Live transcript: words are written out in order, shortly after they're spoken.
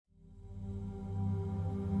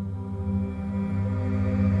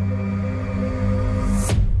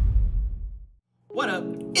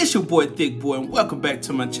It's your boy ThiccBoi, and welcome back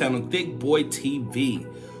to my channel, ThiccBoi TV.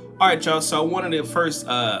 Alright y'all, so I wanted to first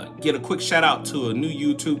get a quick shout out to a new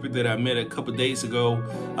YouTuber that I met a couple days ago.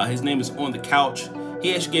 His name is On The Couch.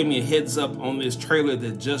 He actually gave me a heads up on this trailer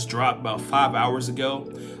that just dropped about 5 hours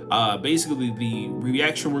ago. Basically, the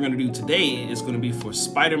reaction we're going to do today is going to be for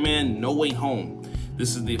Spider-Man No Way Home.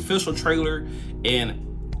 This is the official trailer, and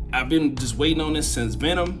I've been just waiting on this since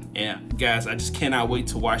Venom, and guys, I just cannot wait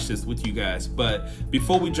to watch this with you guys. But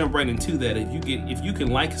before we jump right into that, if you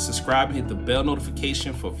can like and subscribe and hit the bell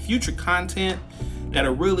notification for future content,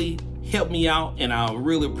 that'll really help me out and I'll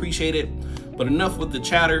really appreciate it. But enough with the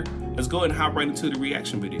chatter, let's go ahead and hop right into the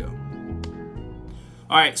reaction video.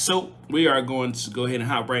 All right, so we are going to go ahead and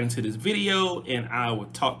hop right into this video, and I will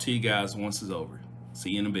talk to you guys once it's over. See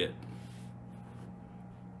you in a bit.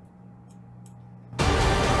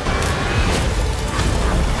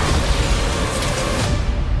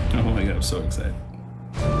 Oh my God, I'm so excited.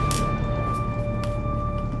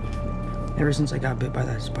 Ever since I got bit by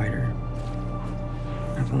that spider,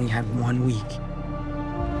 I've only had 1 week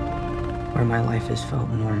where my life has felt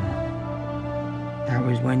normal. That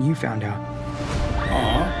was when you found out.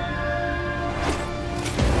 Aww.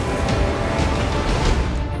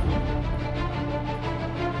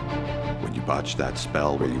 When you botched that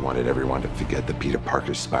spell where you wanted everyone to forget the Peter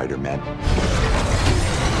Parker Spider-Man,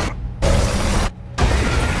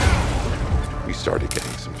 we started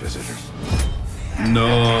getting some visitors.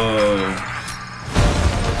 No.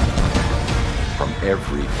 From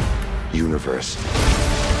every universe.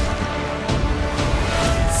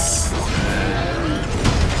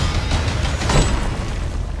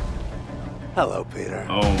 Hello, Peter.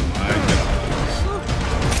 Oh my God.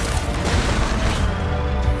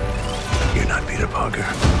 You're not Peter Parker.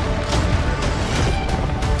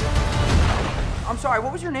 I'm sorry,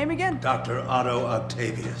 what was your name again? Dr. Otto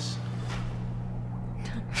Octavius.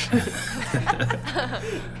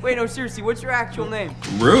 Wait, no, seriously, what's your actual name?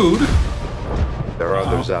 Rude. There are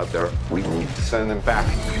others out there. We need to send them back.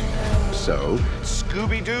 So,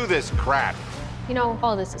 Scooby-Doo this crap. You know,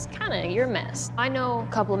 all this is kind of your mess. I know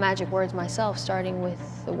a couple of magic words myself, starting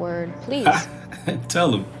with the word please.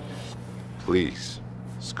 Tell him. Please,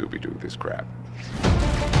 Scooby-Doo this crap.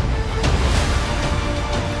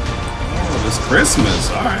 Oh, it's Christmas.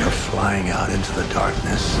 All right. You're flying out into the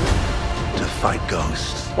darkness to fight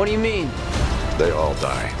ghosts. What do you mean? They all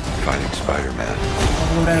die fighting Spider-Man.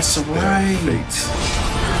 Oh, that's right.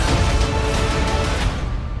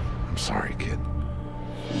 I'm sorry, kid.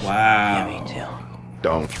 Wow. Yeah, me too.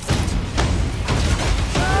 Don't.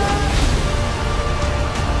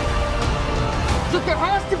 Look, there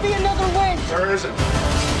has to be another way! There isn't.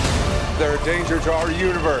 They're a danger to our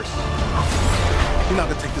universe. You're not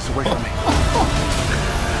gonna take this away from me.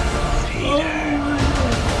 Peter,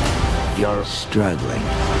 you're struggling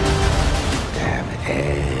to have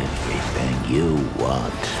everything you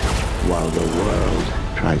want while the world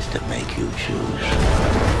tries to make you choose.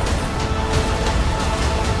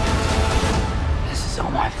 This is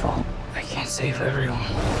all my fault. I can't save everyone.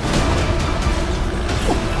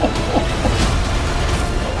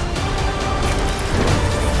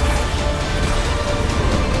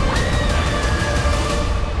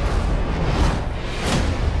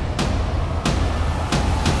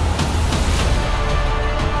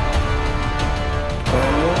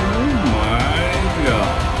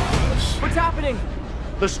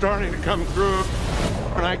 They're starting to come through,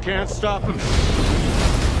 and I can't stop them.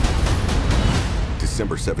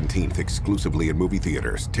 December 17th, exclusively in movie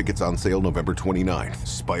theaters. Tickets on sale November 29th.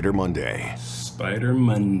 Spider Monday. Spider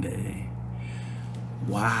Monday.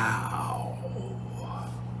 Wow.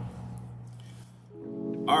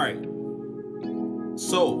 All right.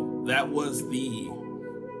 So that was the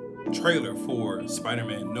trailer for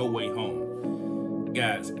Spider-Man No Way Home.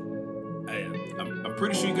 Guys, I'm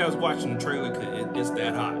pretty sure you guys watching the trailer because it's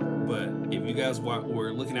that hot. But if you guys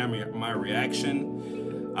were looking at my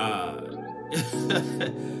reaction,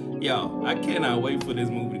 y'all, I cannot wait for this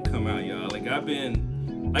movie to come out, y'all. Like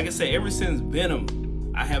I said, ever since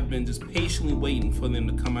Venom, I have been just patiently waiting for them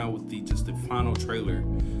to come out with the final trailer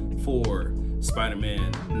for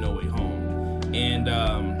Spider-Man No Way Home. And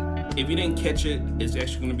if you didn't catch it, it's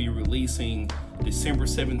actually going to be releasing December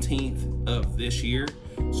 17th of this year.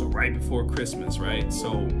 So right before Christmas, right?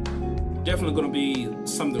 So definitely going to be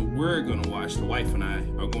something we're going to watch. The wife and I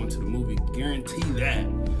are going to the movie. Guarantee that.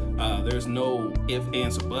 There's no ifs,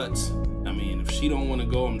 ands, or buts. I mean, if she don't want to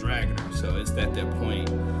go, I'm dragging her. So it's at that point.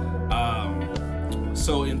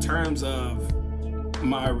 So in terms of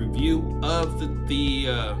my review of the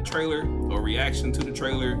trailer or reaction to the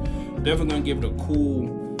trailer, definitely gonna give it a cool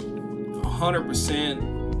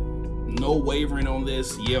 100% no wavering on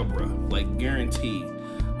this. Yeah, bro, like guaranteed.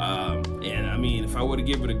 And I mean, if I were to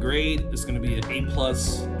give it a grade, it's gonna be an A++++.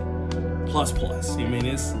 I mean,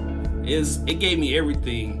 it gave me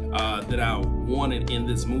everything that I wanted in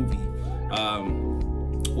this movie.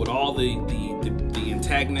 With all the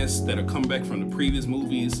antagonists that are coming back from the previous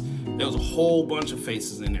movies, there was a whole bunch of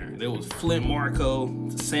faces in there. There was Flint Marko,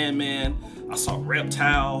 the Sandman. I saw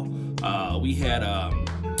Reptile. We had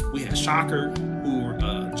Shocker, who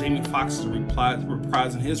Jamie Foxx is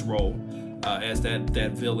reprising his role as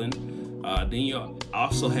that villain. Then you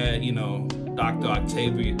also had, you know, Dr.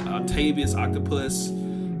 Octavius Octopus,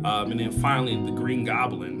 and then finally the Green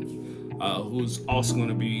Goblin, who's also going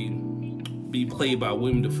to be played by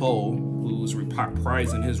Willem Dafoe, who's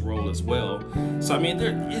reprising his role as well. So I mean,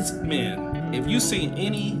 man, if you've seen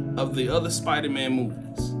any of the other Spider-Man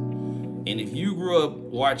movies, and if you grew up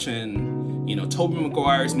watching, you know, Tobey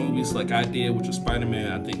Maguire's movies like I did, which was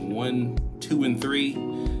Spider-Man, I think 1, 2, and 3.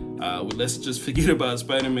 Let's just forget about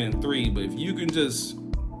Spider-Man 3, but if you can just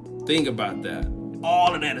think about that,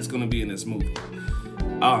 all of that is going to be in this movie.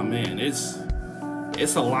 Oh man, it's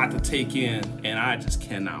a lot to take in, and I just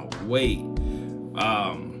cannot wait.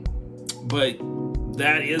 But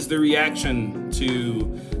that is the reaction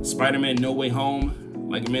to Spider-Man No Way Home.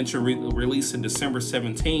 Like I mentioned, releasing December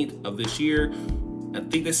 17th of this year. I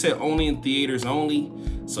think they said only in theaters only.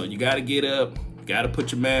 So you got to get up, got to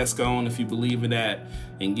put your mask on if you believe in that,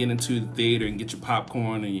 and get into the theater and get your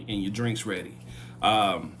popcorn and your drinks ready.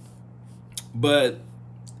 But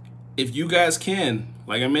if you guys can,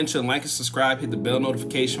 like I mentioned, like and subscribe, hit the bell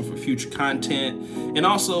notification for future content, and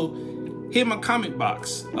also hit my comment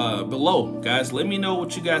box below, guys. Let me know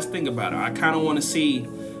what you guys think about it. I kind of want to see,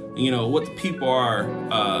 you know, what the people are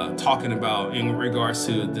talking about in regards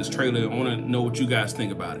to this trailer. I want to know what you guys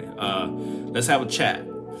think about it. Let's have a chat.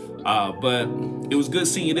 But it was good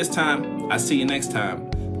seeing you this time. I'll see you next time.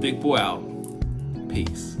 ThiccBoi out.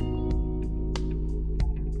 Peace.